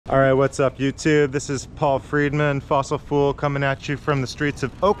All right, what's up YouTube? This is Paul Friedman, Fossil Fool, coming at you from the streets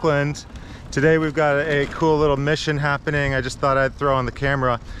of Oakland. Today we've got a cool little mission happening. I just thought I'd throw on the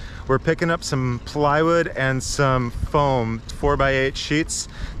camera. We're picking up some plywood and some foam, 4x8 sheets.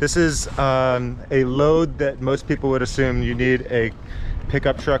 This is a load that most people would assume you need a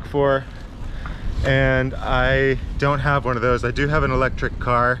pickup truck for. And I don't have one of those. I do have an electric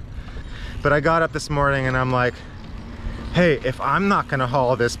car. But I got up this morning and I'm like, hey, if I'm not gonna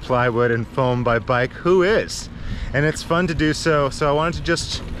haul this plywood and foam by bike, who is? And it's fun to do so. So I wanted to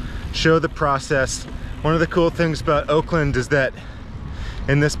just show the process. One of the cool things about Oakland is that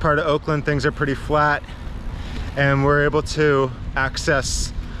in this part of Oakland, things are pretty flat and we're able to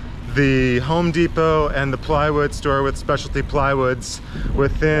access the Home Depot and the plywood store with specialty plywoods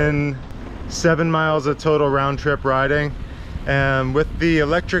within 7 miles of total round trip riding. And with the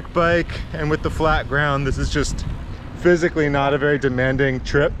electric bike and with the flat ground, this is just physically not a very demanding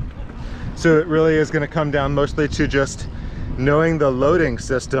trip. So it really is going to come down mostly to just knowing the loading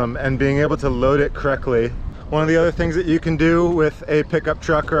system and being able to load it correctly. One of the other things that you can do with a pickup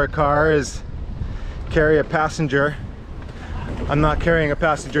truck or a car is carry a passenger. I'm not carrying a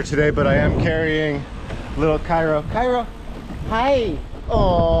passenger today, but I am carrying little Cairo. Cairo, hi.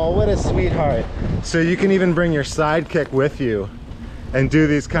 Oh, what a sweetheart. So you can even bring your sidekick with you and do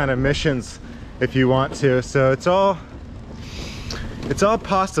these kind of missions if you want to. So it's all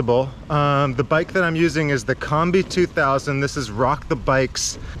possible. The bike that I'm using is the Kombi 2000. This is Rock the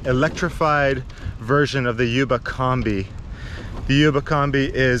Bike's electrified version of the Yuba Kombi. The Yuba Kombi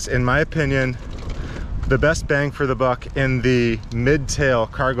is, in my opinion, the best bang for the buck in the mid-tail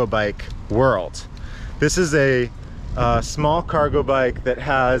cargo bike world. This is a small cargo bike that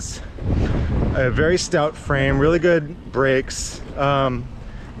has a very stout frame, really good brakes,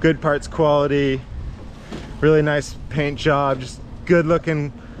 good parts quality, really nice paint job, just good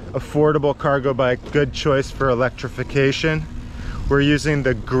looking, affordable cargo bike, good choice for electrification. We're using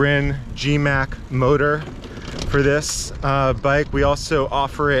the Grin G-Mac motor for this bike. We also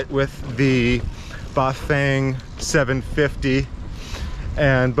offer it with the Bafang 750,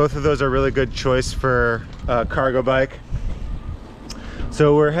 and both of those are really good choice for a cargo bike.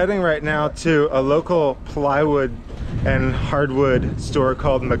 So we're heading right now to a local plywood and hardwood store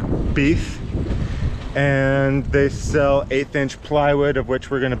called McBeath, and they sell 1/8" plywood, of which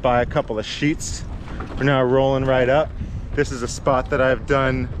we're going to buy a couple of sheets. We're now rolling right up. This is a spot that I've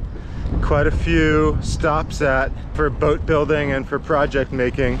done quite a few stops at for boat building and for project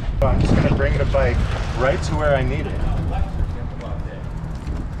making. I'm just going to bring the bike right to where I need it.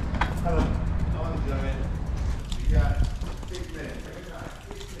 Hello.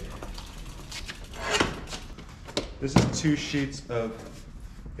 This is 2 sheets of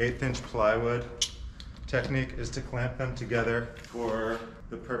 1/8" plywood. Technique is to clamp them together for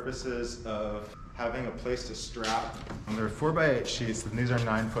the purposes of having a place to strap. And they're 4x8 sheets, and these are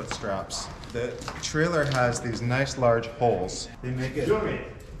 9-foot straps. The trailer has these nice large holes. They make it.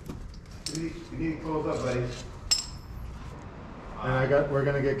 You need to close up, buddy. And we're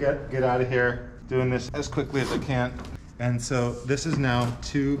gonna get out of here doing this as quickly as I can. And so this is now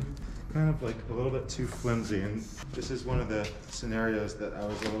kind of like a little bit too flimsy, and this is one of the scenarios that I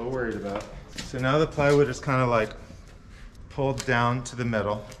was a little worried about. So now the plywood is kind of like pulled down to the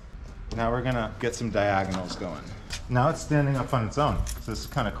middle. Now we're gonna get some diagonals going. Now it's standing up on its own, so this is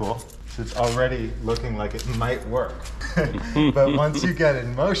kind of cool. So it's already looking like it might work. But once you get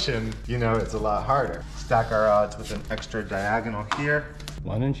in motion, you know it's a lot harder. Stack our odds with an extra diagonal here.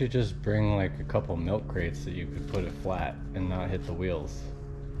 Why don't you just bring like a couple milk crates that you could put it flat and not hit the wheels?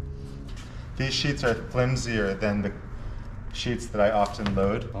 These sheets are flimsier than the sheets that I often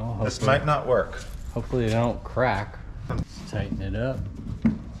load. Oh, this might not work. Hopefully they don't crack. Tighten it up.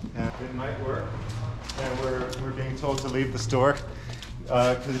 And it might work. And we're being told to leave the store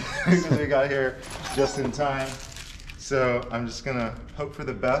because we got here just in time. So I'm just gonna hope for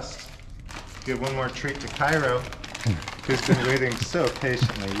the best. Give one more treat to Cairo, who's been waiting so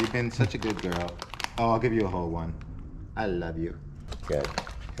patiently. You've been such a good girl. Oh, I'll give you a whole one. I love you. Good.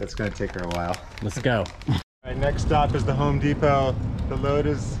 It's gonna take her a while. Let's go. All right, next stop is the Home Depot. The load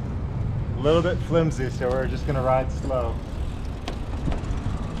is a little bit flimsy, so we're just gonna ride slow.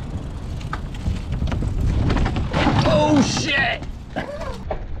 Oh shit!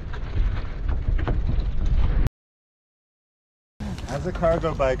 As a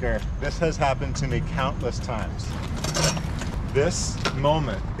cargo biker, this has happened to me countless times. This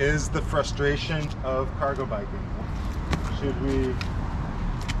moment is the frustration of cargo biking. Should we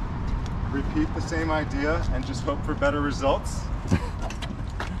repeat the same idea and just hope for better results?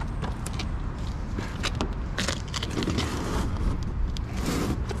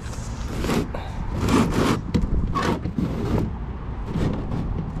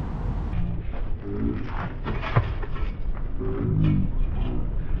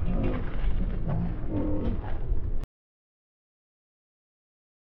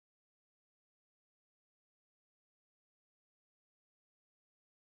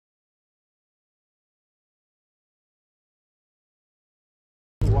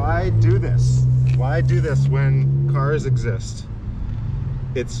 why do this? Why do this when cars exist?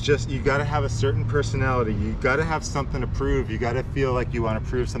 It's just, you gotta have a certain personality. You gotta have something to prove. You gotta feel like you want to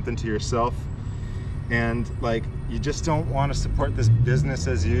prove something to yourself. And like, you just don't want to support this business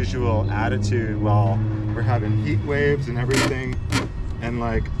as usual attitude while we're having heat waves and everything. And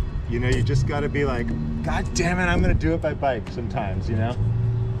like, you know, you just gotta be like, God damn it, I'm gonna do it by bike sometimes, you know?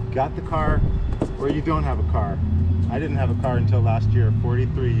 Got the car, or you don't have a car. I didn't have a car until last year,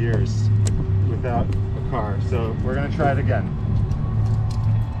 43 years without a car. So we're gonna try it again.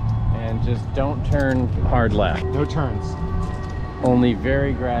 And just don't turn hard left. No turns. Only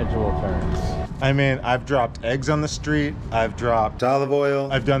very gradual turns. I mean, I've dropped eggs on the street, I've dropped olive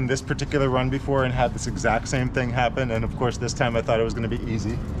oil. I've done this particular run before and had this exact same thing happen. And of course, this time I thought it was gonna be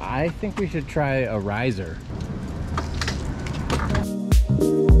easy. I think we should try a riser.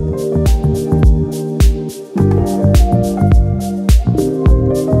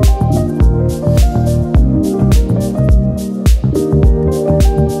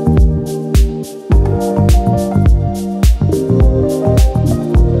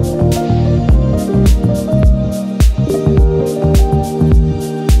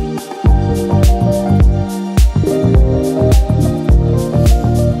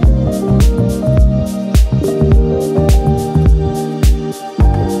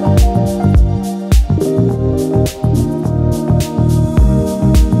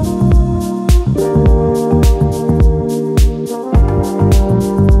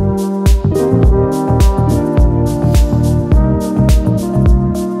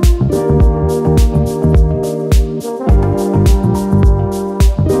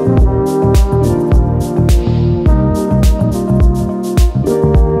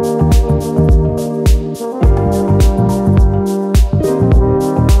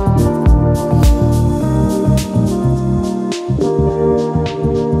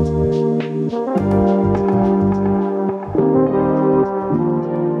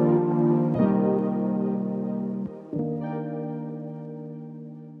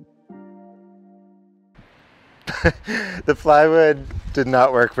 The plywood did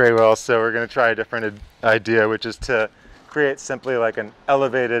not work very well, so we're going to try a different idea, which is to create simply like an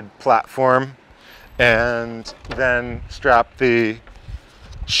elevated platform and then strap the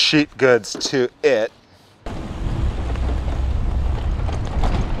sheet goods to it.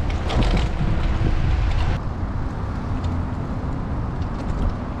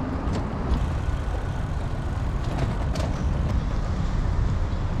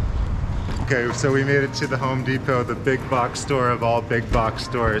 Okay, so we made it to the Home Depot, the big box store of all big box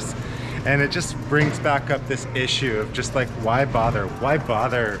stores. And it just brings back up this issue of just like, why bother? Why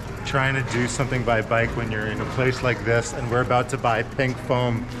bother trying to do something by bike when you're in a place like this and we're about to buy pink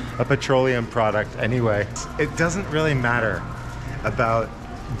foam, a petroleum product anyway? It doesn't really matter about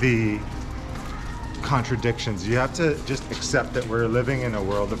the contradictions. You have to just accept that we're living in a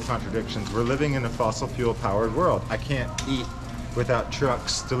world of contradictions. We're living in a fossil fuel powered world. I can't eat without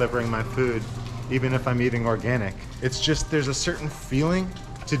trucks delivering my food, even if I'm eating organic. It's just, there's a certain feeling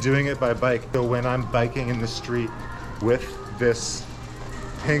to doing it by bike. So when I'm biking in the street with this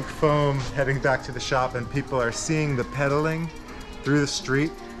pink foam heading back to the shop and people are seeing the pedaling through the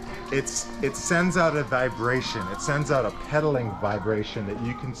street, it sends out a vibration. It sends out a pedaling vibration that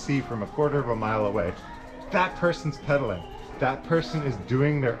you can see from a quarter of a mile away. That person's pedaling. That person is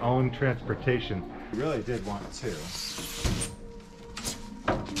doing their own transportation. I really did want to.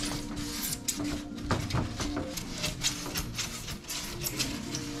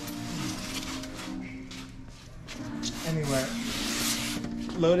 Anyway,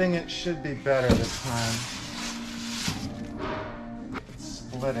 loading it should be better this time. It's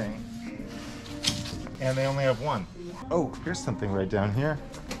splitting. And they only have one. Oh, here's something right down here.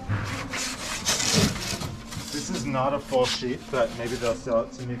 This is not a full sheet, but maybe they'll sell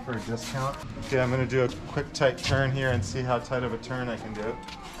it to me for a discount. Okay, I'm gonna do a quick tight turn here and see how tight of a turn I can do.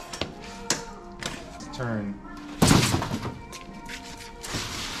 Turn.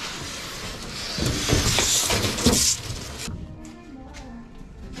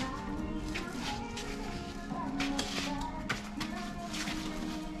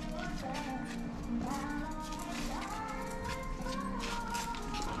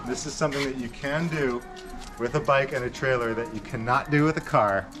 This is something that you can do with a bike and a trailer that you cannot do with a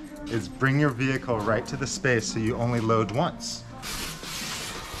car, is bring your vehicle right to the space so you only load once.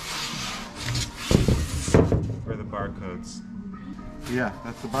 Or the barcodes. Yeah,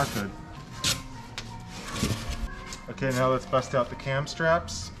 that's the barcode. Okay, now let's bust out the cam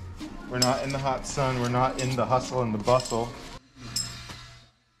straps. We're not in the hot sun, we're not in the hustle and the bustle.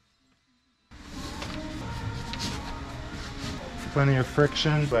 plenty of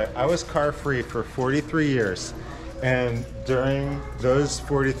friction, but I was car free for 43 years. And during those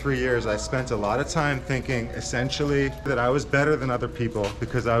 43 years, I spent a lot of time thinking essentially that I was better than other people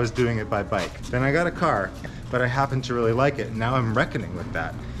because I was doing it by bike. Then I got a car, but I happened to really like it. And now I'm reckoning with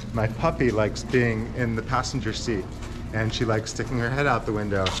that. My puppy likes being in the passenger seat and she likes sticking her head out the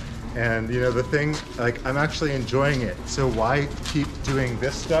window. And you know, the thing, like, I'm actually enjoying it. So why keep doing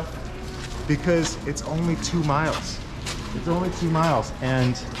this stuff? Because it's only 2 miles. It's only 2 miles.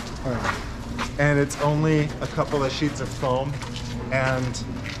 And it's only a couple of sheets of foam, and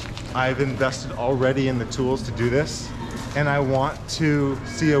I've invested already in the tools to do this, and I want to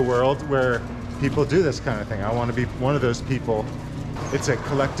see a world where people do this kind of thing. I want to be one of those people. It's a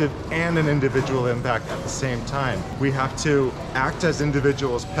collective and an individual impact at the same time. We have to act as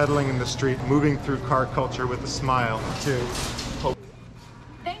individuals pedaling in the street, moving through car culture with a smile to hope.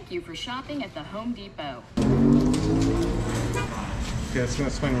 Thank you for shopping at the Home Depot. Okay, it's gonna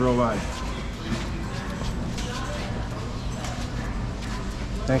swing real wide.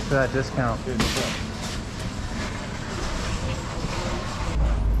 Thanks for that discount.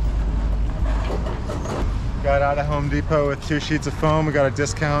 Got out of Home Depot with 2 sheets of foam. We got a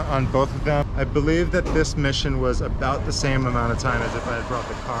discount on both of them. I believe that this mission was about the same amount of time as if I had brought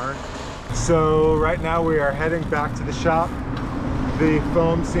the car. So right now we are heading back to the shop. The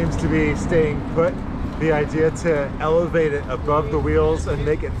foam seems to be staying put. The idea to elevate it above the wheels and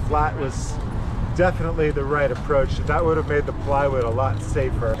make it flat was definitely the right approach. That would have made the plywood a lot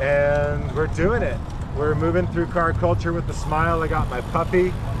safer. And we're doing it. We're moving through car culture with a smile. I got my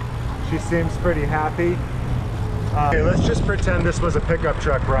puppy. She seems pretty happy. Okay, let's just pretend this was a pickup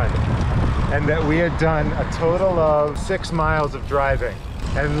truck run and that we had done a total of 6 miles of driving.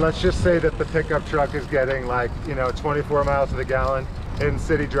 And let's just say that the pickup truck is getting, like, you know, 24 miles to the gallon in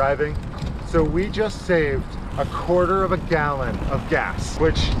city driving. So we just saved 1/4 gallon of gas,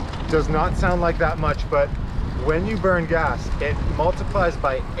 which does not sound like that much, but when you burn gas, it multiplies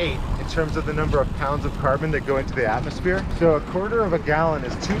by 8 in terms of the number of pounds of carbon that go into the atmosphere. So 1/4 gallon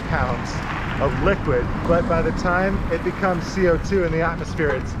is 2 pounds of liquid, but by the time it becomes CO2 in the atmosphere,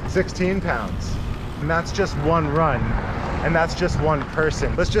 it's 16 pounds. And that's just one run, and that's just one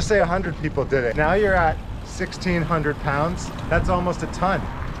person. Let's just say 100 people did it. Now you're at 1,600 pounds. That's almost a ton.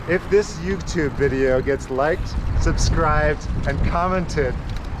 If this YouTube video gets liked, subscribed, and commented,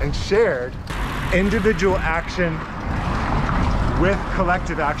 and shared, individual action with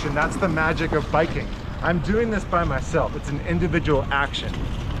collective action, that's the magic of biking. I'm doing this by myself. It's an individual action,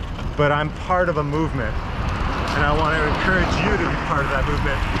 but I'm part of a movement, and I want to encourage you to be part of that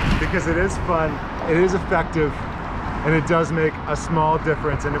movement because it is fun, it is effective, and it does make a small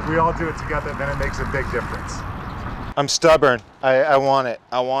difference. And if we all do it together, then it makes a big difference. I'm stubborn. I want it.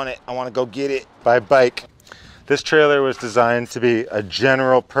 I want it. I want to go get it by bike. This trailer was designed to be a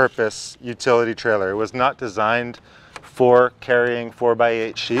general purpose utility trailer. It was not designed for carrying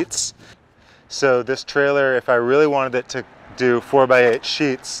 4x8 sheets. So this trailer, if I really wanted it to do 4x8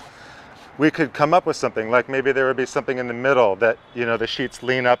 sheets, we could come up with something, like maybe there would be something in the middle that, you know, the sheets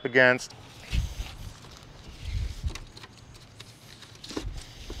lean up against.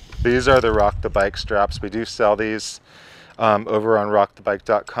 These are the Rock the Bike straps. We do sell these over on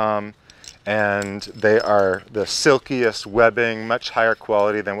rockthebike.com, and they are the silkiest webbing, much higher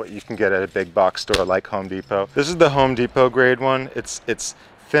quality than what you can get at a big box store like Home Depot. This is the Home Depot grade one. It's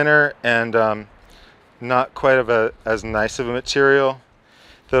thinner and not quite as nice of a material.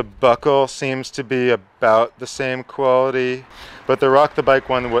 The buckle seems to be about the same quality, but the Rock the Bike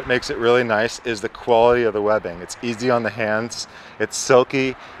one, what makes it really nice is the quality of the webbing. It's easy on the hands, it's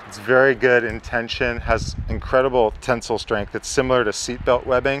silky, it's very good in tension, has incredible tensile strength. It's similar to seatbelt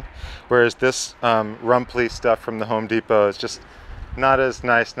webbing, whereas this rumply stuff from the Home Depot is just not as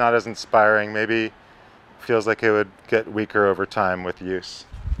nice, not as inspiring. Maybe feels like it would get weaker over time with use.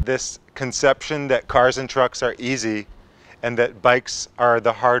 This conception that cars and trucks are easy and that bikes are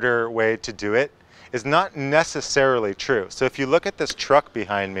the harder way to do it is not necessarily true. So if you look at this truck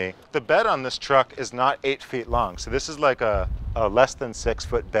behind me, the bed on this truck is not 8 feet long. So this is like a less than 6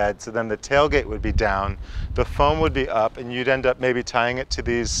 foot bed. So then the tailgate would be down, the foam would be up, and you'd end up maybe tying it to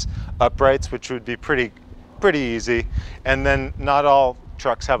these uprights, which would be pretty easy. And then not all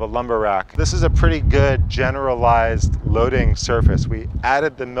trucks have a lumber rack. This is a pretty good generalized loading surface. We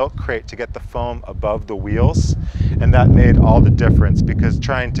added the milk crate to get the foam above the wheels, and that made all the difference because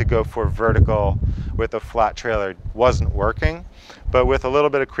trying to go for vertical with a flat trailer wasn't working. But with a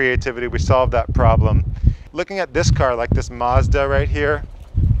little bit of creativity, we solved that problem. Looking at this car, like this Mazda right here,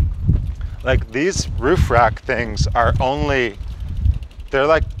 like these roof rack things are they're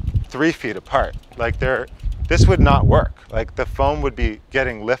like 3 feet apart. Like they're this would not work. Like the foam would be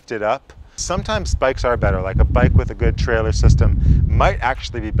getting lifted up. Sometimes bikes are better, like a bike with a good trailer system might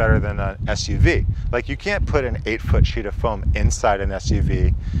actually be better than an SUV. Like you can't put an 8-foot sheet of foam inside an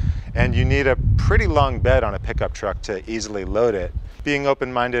SUV, and you need a pretty long bed on a pickup truck to easily load it. Being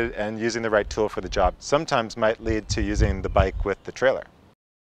open-minded and using the right tool for the job sometimes might lead to using the bike with the trailer.